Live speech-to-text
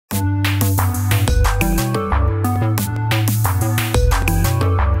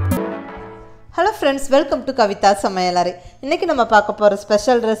friends, welcome to Kavitha Samayalarai. இன்னைக்கு நம்ம பார்க்க போற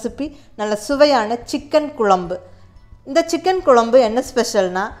ஸ்பெஷல் ரெசிபி நல்ல சுவையான சிக்கன் குழம்பு. இந்த சிக்கன் குழம்பு என்ன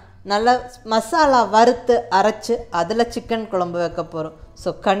ஸ்பெஷல்னா நல்ல மசாலா வறுத்து அரைச்சு அதுல சிக்கன் குழம்பு வைக்க போறோம்.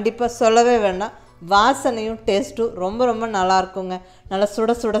 சோ கண்டிப்பா சொல்லவே வேண்டாம். வாசனையும் டேஸ்டும் ரொம்ப நல்லா இருக்குங்க. நல்ல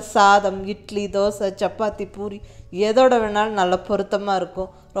சுட சுட சாதம், இட்லி, தோசை, சப்பாத்தி, பூரி எதோட வேணாலும் நல்ல பொருத்தமா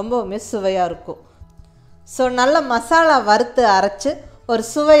இருக்கும். ரொம்பவே சுவையா இருக்கும். சோ நல்ல மசாலா வறுத்து அரைச்சு ஒரு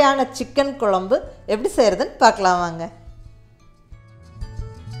சுவையான சிக்கன் குழம்பு எப்படி செய்யறதுன்னு பார்க்கலாம் வாங்க.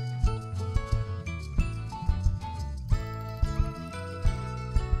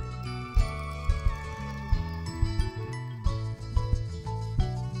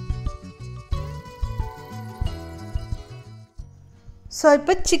 ஸோ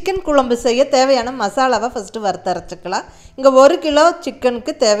இப்போ சிக்கன் குழம்பு செய்ய தேவையான மசாலாவை ஃபஸ்ட்டு வறுத்து அரைச்சிக்கலாம். இங்கே 1 கிலோ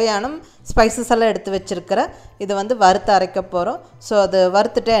சிக்கனுக்கு தேவையான ஸ்பைசஸ் எல்லாம் எடுத்து வச்சுருக்கிறேன். இது வறுத்து அரைக்க போகிறோம். ஸோ அது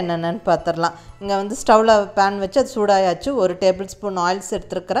வறுத்துட்டு என்னென்னு பார்த்துடலாம். இங்கே ஸ்டவ்வில் பேன் வச்சு அது சூடாயாச்சு. 1 டேபிள் ஸ்பூன் ஆயில்ஸ்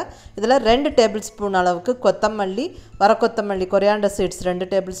எடுத்துருக்கிறேன். இதில் 2 டேபிள் ஸ்பூன் அளவுக்கு கொத்தமல்லி, வரக்கொத்தமல்லி, coriander seeds 2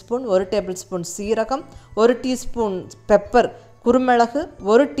 table spoon, 1 table spoon சீரகம், 1 டீஸ்பூன் பெப்பர், குருமிளகு,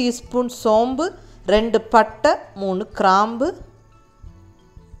 1 டீஸ்பூன் சோம்பு, 2 பட்டை, 3 கிராம்பு,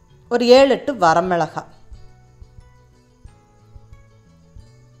 ஒரு 7-8 வரமிளகாய்.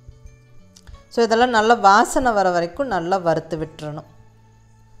 ஸோ இதெல்லாம் நல்லா வாசனை வர வரைக்கும் நல்லா வறுத்து விட்டுறணும்.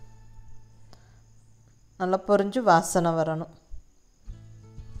 நல்லா பொரிஞ்சு வாசனை வரணும்.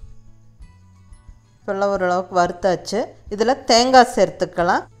 இப்போல்லாம் ஓரளவுக்கு வறுத்தாச்சு. இதில் தேங்காய்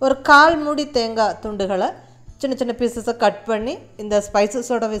சேர்த்துக்கலாம். ஒரு 1/4 மூடி தேங்காய் துண்டுகளை சின்ன சின்ன பீசஸை கட் பண்ணி இந்த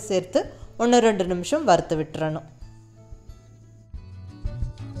ஸ்பைசஸோடவே சேர்த்து 1-2 நிமிஷம் வறுத்து விட்டுறணும்.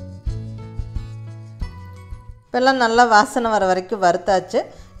 இப்போல்லாம் நல்லா வாசனை வர வரைக்கும் வறுத்தாச்சு.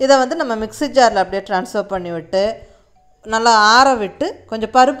 இதை நம்ம மிக்ஸி ஜாரில் அப்படியே ட்ரான்ஸ்ஃபர் பண்ணி விட்டு நல்லா ஆற விட்டு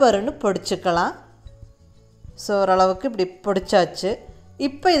கொஞ்சம் பருன்னு பொடிச்சுக்கலாம். ஸோ ஓரளவுக்கு இப்படி பொடிச்சாச்சு.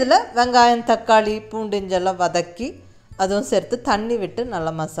 இப்போ இதில் வெங்காயம், தக்காளி, பூண்டு இஞ்செல்லாம் வதக்கி அதுவும் சேர்த்து தண்ணி விட்டு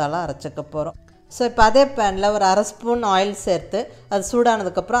நல்லா மசாலா அரைச்சிக்க போகிறோம். ஸோ இப்போ அதே பேனில் ஒரு 1/2 ஸ்பூன் ஆயில் சேர்த்து அது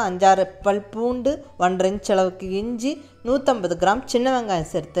சூடானதுக்கப்புறம் 5-6 பல் பூண்டு, 1/2 இன்ச் அளவுக்கு இஞ்சி, 150 கிராம் சின்ன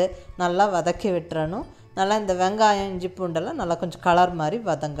வெங்காயம் சேர்த்து நல்லா வதக்கி விட்டுறணும். நல்லா இந்த வெங்காயம், இஞ்சி, பூண்டெல்லாம் நல்லா கொஞ்சம் கலர் மாதிரி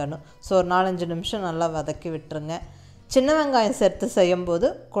வதங்கணும். ஸோ ஒரு 4-5 நிமிஷம் நல்லா வதக்கி விட்டுருங்க. சின்ன வெங்காயம் சேர்த்து செய்யும்போது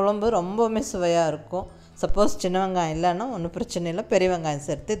குழம்பு ரொம்பவுமே சுவையாக இருக்கும். சப்போஸ் சின்ன வெங்காயம் இல்லைன்னா ஒன்றும் பிரச்சனை இல்லை, பெரிய வெங்காயம்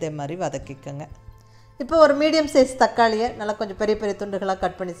சேர்த்து இதே மாதிரி வதக்கிக்கோங்க. இப்போ ஒரு மீடியம் சைஸ் தக்காளியை நல்லா கொஞ்சம் பெரிய பெரிய துண்டுகளாக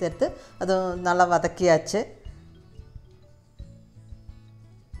கட் பண்ணி சேர்த்து அதுவும் நல்லா வதக்கியாச்சு.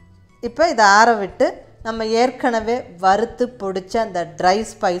 இப்போ இதை ஆற விட்டு நம்ம ஏற்கனவே வறுத்து பொடிச்ச அந்த ட்ரை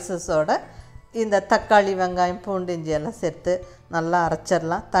ஸ்பைசஸோட இந்த தக்காளி, வெங்காயம், பூண்டு, இஞ்சி எல்லாம் சேர்த்து நல்லா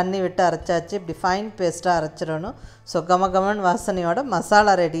அரைச்சிடலாம். தண்ணி விட்டு அரைச்சாச்சு. இப்படி ஃபைன் பேஸ்ட்டாக அரைச்சிடணும். ஸோ கமகமன் வாசனையோட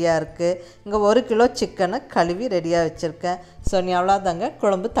மசாலா ரெடியாக இருக்குது. இங்கே 1 கிலோ சிக்கனை கழுவி ரெடியாக வச்சுருக்கேன். ஸோ நீ அவ்வளோதாங்க,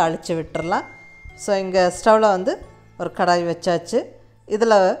 குழம்பு தாளித்து விட்டுறலாம். ஸோ இங்கே ஸ்டவ்வில் ஒரு கடாய் வச்சாச்சு.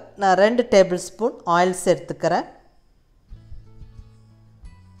 இதில் நான் 2 டேபிள் ஸ்பூன் ஆயில் சேர்த்துக்கிறேன்.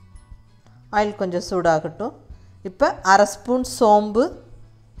 ஆயில் கொஞ்சம் சூடாகட்டும். இப்போ 1/2 ஸ்பூன் சோம்பு,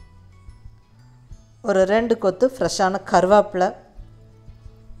 ஒரு 2 கொத்து ஃப்ரெஷ்ஷான கருவேப்பிலை,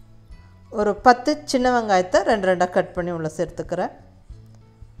 ஒரு 10 சின்ன வெங்காயத்தை 2 கட் பண்ணி உள்ளே சேர்த்துக்கிறேன்.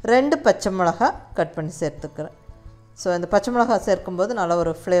 2 பச்சை மிளகா கட் பண்ணி சேர்த்துக்கிறேன். ஸோ இந்த பச்சை மிளகா சேர்க்கும்போது நல்லா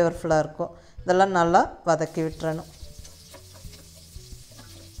ஒரு ஃப்ளேவர்ஃபுல்லாக இருக்கும். இதெல்லாம் நல்லா வதக்கி விட்டுறணும்.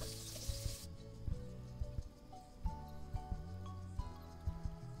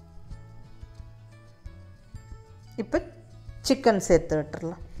 இப்போ சிக்கன் சேர்த்து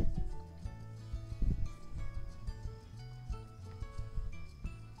விட்டுறலாம்.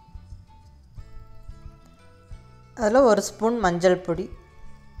 அதில் 1 ஸ்பூன் மஞ்சள் பொடி,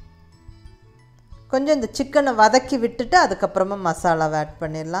 கொஞ்சம் இந்த சிக்கனை வதக்கி விட்டுட்டு அதுக்கப்புறமா மசாலாவை ஆட்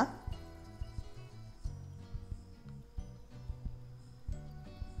பண்ணிடலாம்.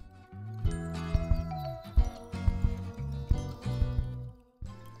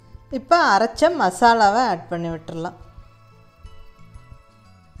 இப்போ அரைச்ச மசாலாவை ஆட் பண்ணி விட்டுடலாம்.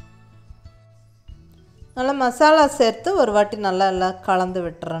 நல்லா மசாலா சேர்த்து ஒரு வாட்டி நல்லா எல்லாம் கலந்து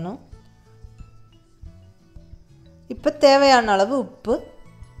விட்டுறணும். இப்போ தேவையான அளவு உப்பு,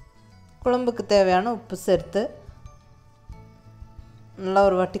 குழம்புக்கு தேவையான உப்பு சேர்த்து நல்லா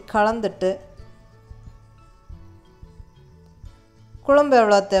ஒரு வாட்டி கலந்துட்டு குழம்பு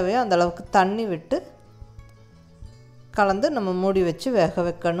எவ்வளோ தேவையோ அந்த அளவுக்கு தண்ணி விட்டு கலந்து நம்ம மூடி வச்சு வேக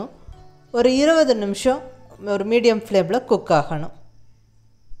வைக்கணும். ஒரு 20 நிமிஷம் ஒரு மீடியம் ஃப்ளேமில் குக் ஆகணும்.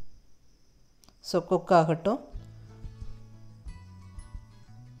 ஸோ குக் ஆகட்டும்.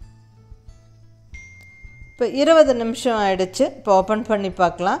 இப்போ 20 நிமிஷம் ஆயிடுச்சு. இப்போ ஓப்பன் பண்ணி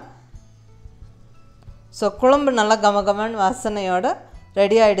பார்க்கலாம். ஸோ குழம்பு நல்லா கமகமன்னு வாசனையோட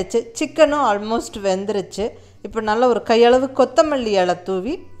ரெடி ஆகிடுச்சு. சிக்கனும் ஆல்மோஸ்ட் வெந்துருச்சு. இப்போ நல்ல ஒரு கையளவு கொத்தமல்லி இலை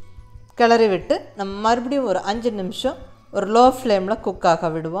தூவி கிளறி விட்டு நம்ம மறுபடியும் ஒரு 5 நிமிஷம் ஒரு லோ ஃப்ளேமில் குக் ஆக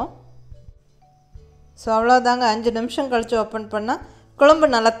விடுவோம். ஸோ அவ்வளோதாங்க. 5 நிமிஷம் கழித்து ஓப்பன் பண்ணால் குழம்பு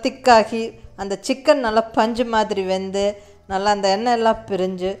நல்லா திக்காகி அந்த சிக்கன் நல்லா பஞ்சு மாதிரி வெந்து நல்லா அந்த எண்ணெய் எல்லாம்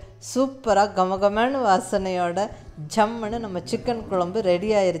பிரிஞ்சு சூப்பராக கமகமன்னு வாசனையோட ஜம்முன்னு நம்ம சிக்கன் குழம்பு ரெடி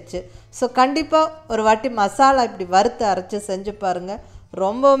ஆயிடுச்சு. ஸோ கண்டிப்பாக ஒரு வாட்டி மசாலா இப்படி வறுத்து அரைச்சி செஞ்சு பாருங்கள்.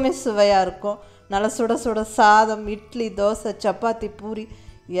 ரொம்பவுமே சுவையாக இருக்கும். நல்லா சுட சுட சாதம், இட்லி, தோசை, சப்பாத்தி, பூரி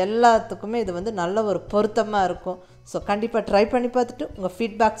எல்லாத்துக்குமே இது வந்து நல்ல ஒரு பொருத்தமாக இருக்கும். ஸோ கண்டிப்பாக ட்ரை பண்ணி பார்த்துட்டு உங்கள்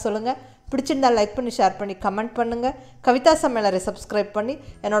ஃபீட்பேக் சொல்லுங்கள். பிடிச்சிருந்தால் லைக் பண்ணி ஷேர் பண்ணி கமெண்ட் பண்ணுங்கள். கவிதா சமையலறை சப்ஸ்கிரைப் பண்ணி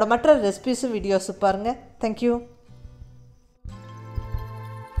என்னோடய மற்ற ரெசிபீஸும் வீடியோஸும் பாருங்கள். தேங்க்யூ.